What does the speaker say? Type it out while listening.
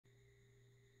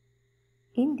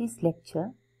In this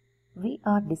lecture, we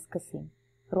are discussing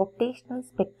rotational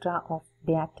spectra of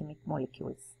diatomic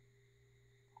molecules.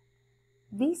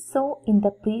 We saw in the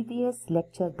previous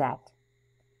lecture that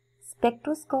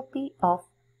spectroscopy of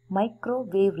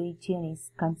microwave region is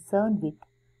concerned with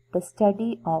the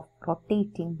study of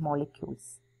rotating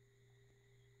molecules.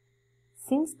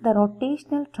 Since the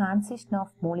rotational transition of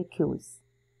molecules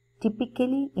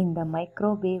typically in the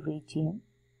microwave region,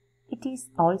 it is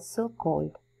also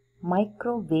called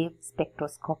microwave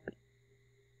spectroscopy.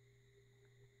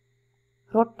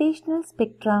 Rotational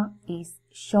spectra is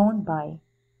shown by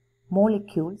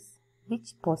molecules which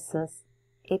possess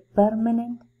a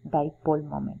permanent dipole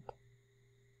moment.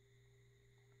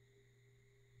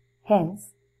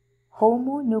 Hence,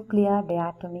 homonuclear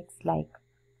diatomics like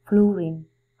fluorine,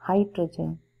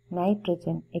 hydrogen,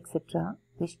 nitrogen, etc.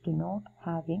 which do not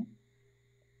having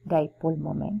dipole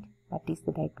moment, that is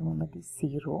the dipole moment is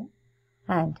 0,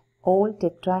 and all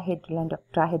tetrahedral and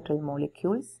octahedral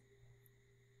molecules,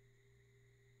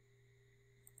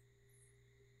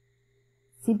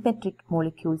 symmetric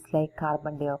molecules like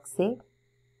carbon dioxide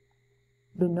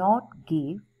do not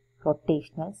give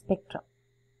rotational spectra,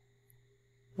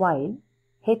 while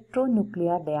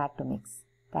heteronuclear diatomics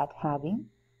that having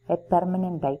a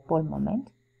permanent dipole moment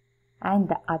and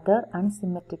the other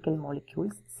unsymmetrical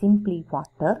molecules, simply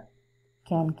water,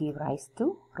 can give rise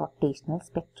to rotational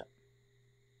spectra.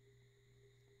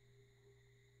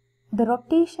 The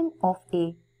rotation of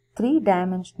a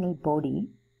three-dimensional body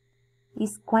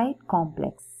is quite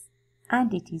complex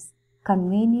and it is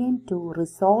convenient to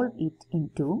resolve it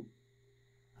into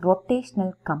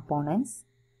rotational components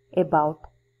about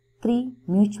three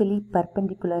mutually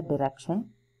perpendicular directions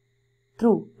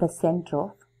through the center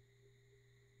of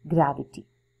gravity.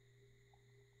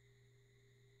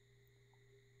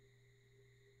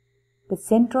 The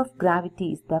center of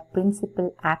gravity is the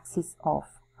principal axis of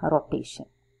rotation.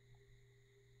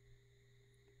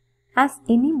 As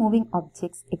any moving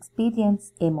objects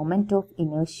experience a moment of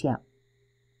inertia,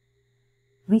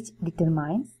 which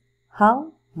determines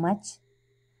how much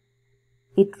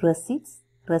it resists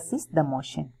the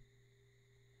motion.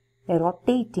 A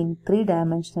rotating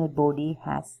three-dimensional body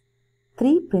has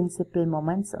three principal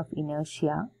moments of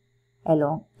inertia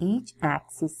along each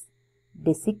axis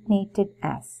designated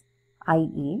as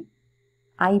IA,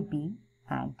 IB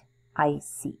and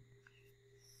IC.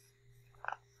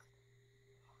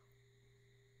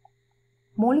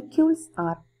 Molecules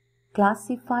are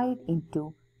classified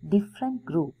into different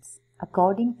groups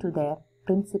according to their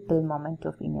principal moment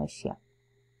of inertia.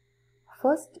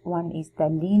 First one is the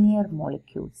linear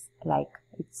molecules like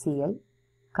HCl,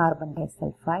 carbon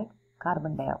disulfide,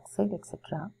 carbon dioxide,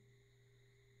 etc.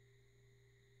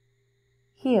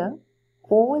 Here,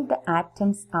 all the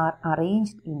atoms are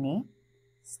arranged in a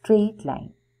straight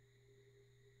line.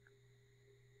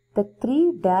 The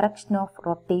three directions of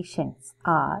rotations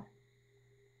are: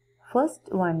 first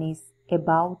one is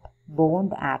about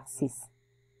bond axis.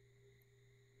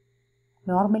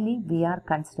 Normally, we are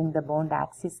considering the bond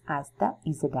axis as the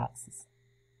z-axis.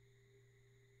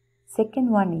 Second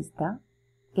one is the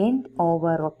end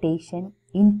over rotation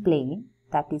in plane,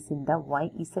 that is in the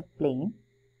YZ plane,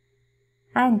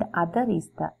 and the other is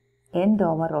the end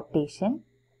over rotation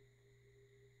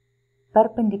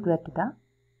perpendicular to the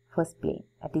first plane,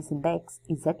 that is in the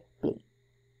XZ plane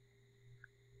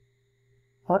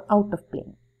or out of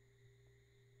plane.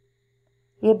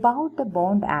 About the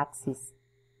bond axis,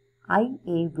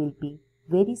 IA will be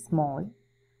very small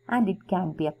and it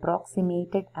can be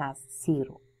approximated as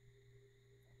 0,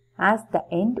 as the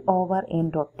end over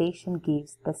end rotation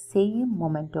gives the same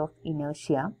moment of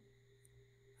inertia.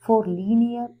 For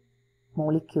linear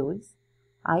molecules,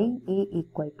 IA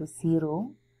equal to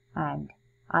 0 and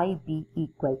IB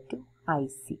equal to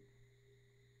IC.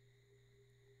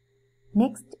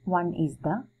 Next one is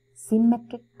the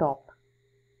symmetric top.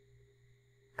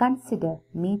 Consider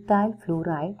methyl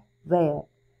fluoride where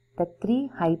the three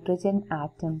hydrogen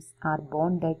atoms are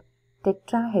bonded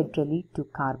tetrahedrally to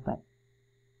carbon.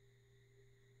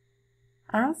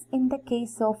 As in the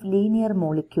case of linear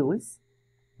molecules,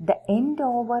 the end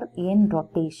over end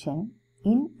rotation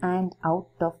in and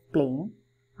out of plane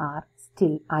are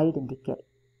still identical,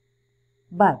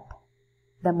 but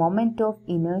the moment of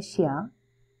inertia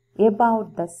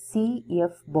about the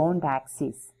CF bond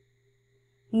axis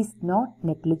is not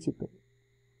negligible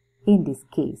in this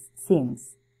case,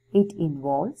 since it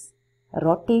involves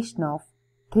rotation of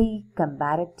three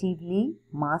comparatively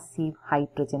massive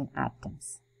hydrogen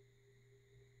atoms.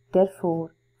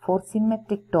 Therefore, for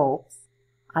symmetric tops,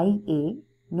 IA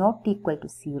not equal to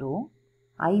 0,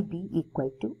 IB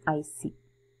equal to IC.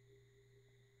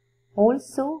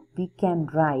 Also, we can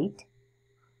write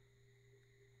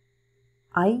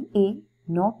IA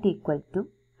not equal to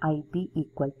IB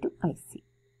equal to IC.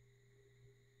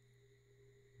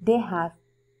 They have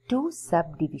two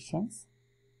subdivisions.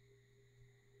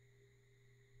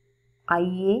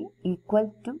 IB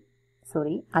equal to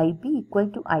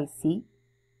IC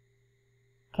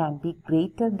can be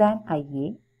greater than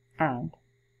IA, and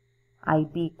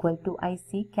IB equal to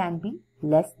IC can be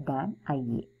less than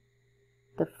IA.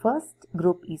 The first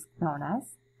group is known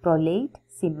as prolate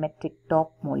symmetric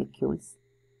top molecules,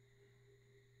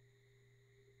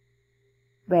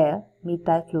 where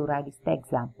methyl fluoride is the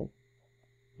example.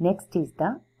 Next is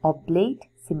the oblate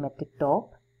symmetric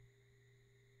top.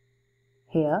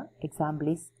 Here example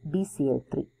is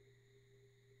BCl3.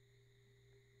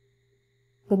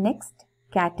 The next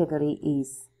category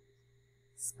is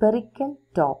spherical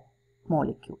top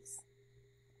molecules.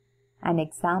 An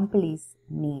example is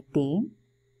methane,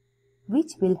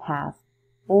 which will have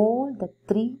all the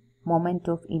three moment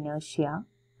of inertia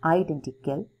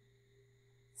identical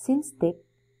since they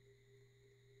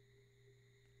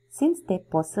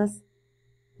possess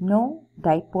no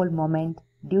dipole moment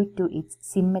due to its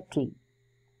symmetry.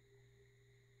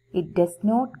 It does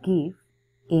not give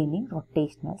any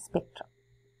rotational spectrum.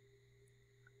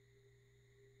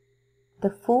 The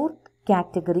fourth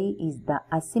category is the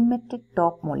asymmetric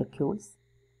top molecules,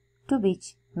 to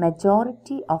which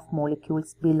majority of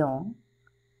molecules belong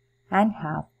and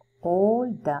have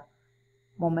all the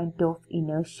moment of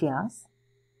inertias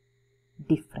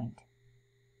different.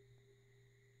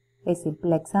 A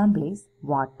simple example is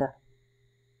water.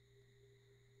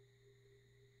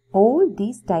 All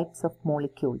these types of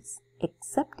molecules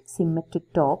except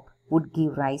symmetric top would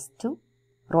give rise to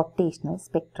rotational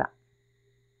spectra.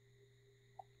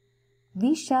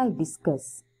 We shall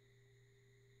discuss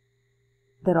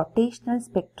the rotational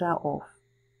spectra of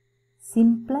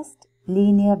simplest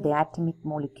linear diatomic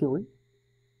molecule.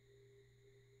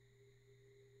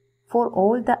 For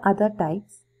all the other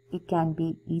types, it can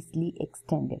be easily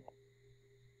extended.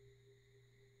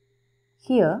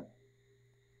 Here,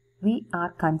 we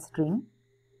are considering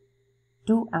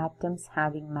two atoms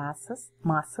having masses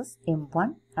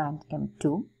M1 and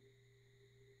M2,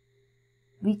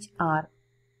 which are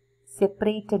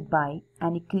separated by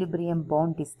an equilibrium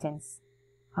bond distance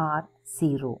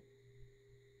R0.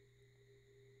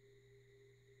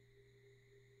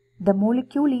 The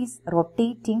molecule is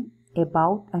rotating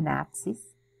about an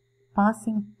axis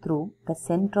passing through the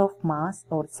center of mass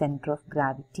or center of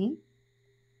gravity,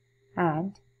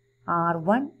 and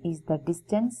R1 is the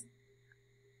distance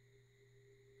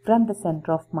from the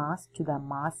center of mass to the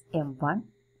mass M1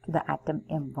 to the atom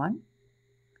M1.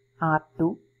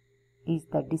 R2 is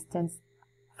the distance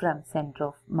from center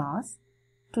of mass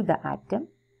to the atom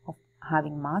of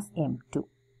having mass M2.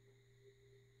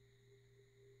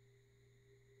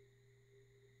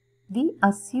 We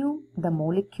assume the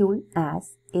molecule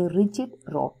as a rigid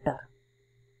rotor.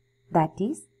 That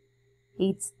is,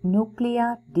 its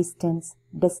nuclear distance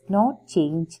does not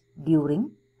change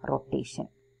during rotation.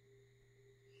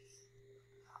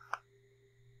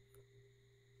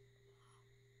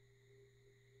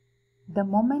 The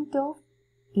moment of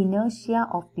inertia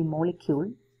of the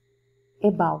molecule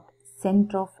about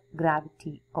center of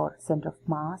gravity or center of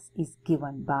mass is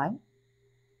given by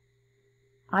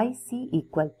IC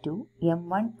equal to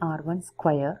M1 R1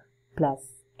 square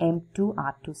plus M2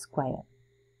 R2 square,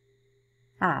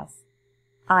 as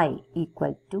I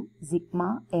equal to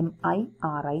sigma Mi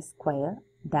Ri square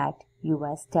that you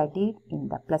have studied in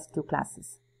the +2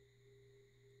 classes.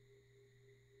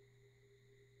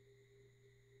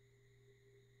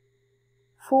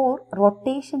 For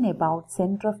rotation about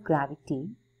center of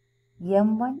gravity,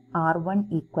 M1 R1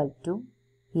 equal to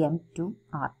M2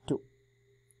 R2,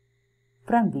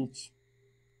 from which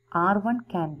R1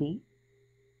 can be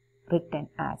written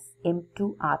as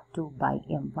M2 R2 by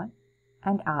M1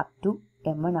 and R2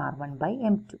 M1 R1 by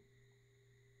M2.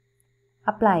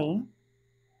 Applying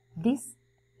this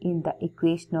in the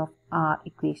equation of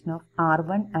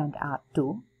R1 and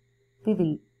R2, we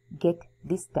will get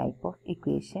this type of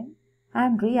equation,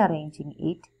 and rearranging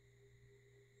it,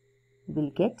 we will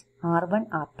get R1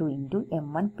 R2 into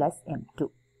M1 plus M2.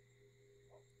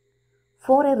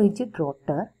 For a rigid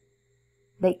rotor,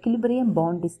 the equilibrium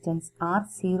bond distance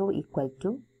R0 equal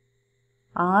to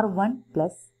R1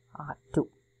 plus R2.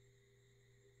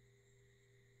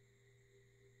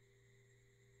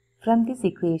 From this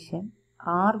equation,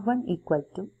 R1 equal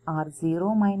to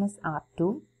R0 minus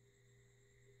R2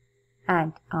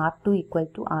 and R2 equal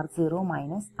to R0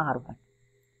 minus R1.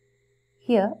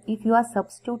 Here, if you are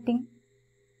substituting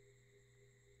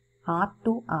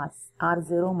R2 as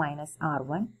R0 minus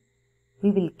R1,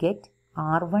 we will get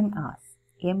R1 as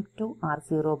M2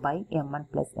 R0 by M1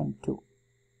 plus M2.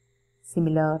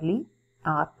 Similarly,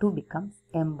 R2 becomes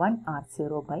M1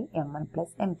 R0 by M1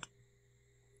 plus M2.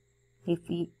 If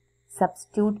we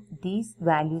substitute these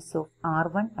values of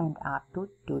R1 and R2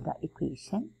 to the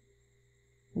equation,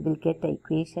 we will get the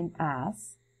equation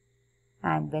as,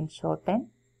 and when shortened,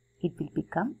 it will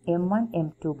become M1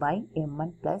 M2 by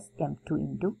M1 plus M2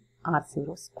 into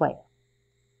R0 square.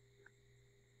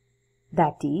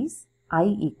 That is I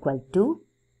equal to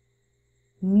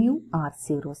mu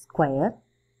R0 square,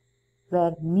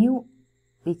 where mu,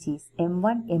 which is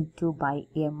M1 M2 by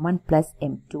M1 plus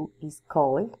M2, is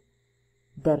called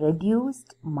the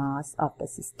reduced mass of the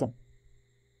system.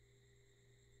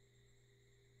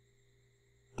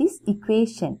 This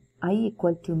equation I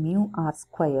equal to mu R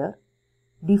square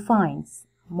defines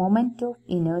moment of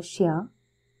inertia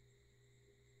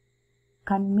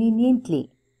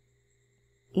conveniently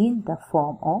in the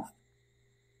form of,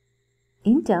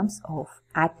 in terms of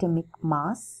atomic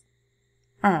mass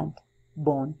and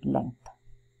bond length.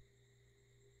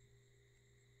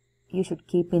 You should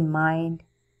keep in mind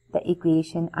the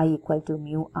equation I equal to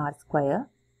mu R square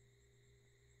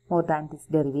more than this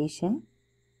derivation,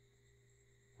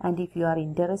 and if you are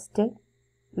interested,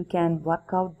 you can work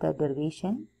out the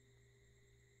derivation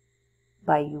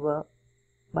by your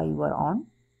own,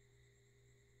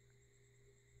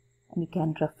 and you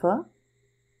can refer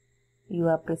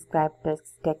your prescribed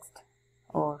text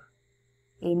or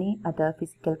any other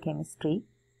physical chemistry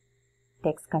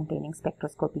text containing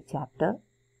spectroscopy chapter,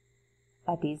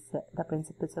 that is the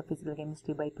Principles of Physical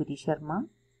Chemistry by Puri Sharma,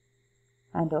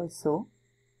 and also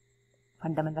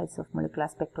Fundamentals of Molecular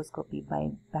Spectroscopy by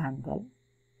Bandel,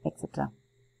 etc.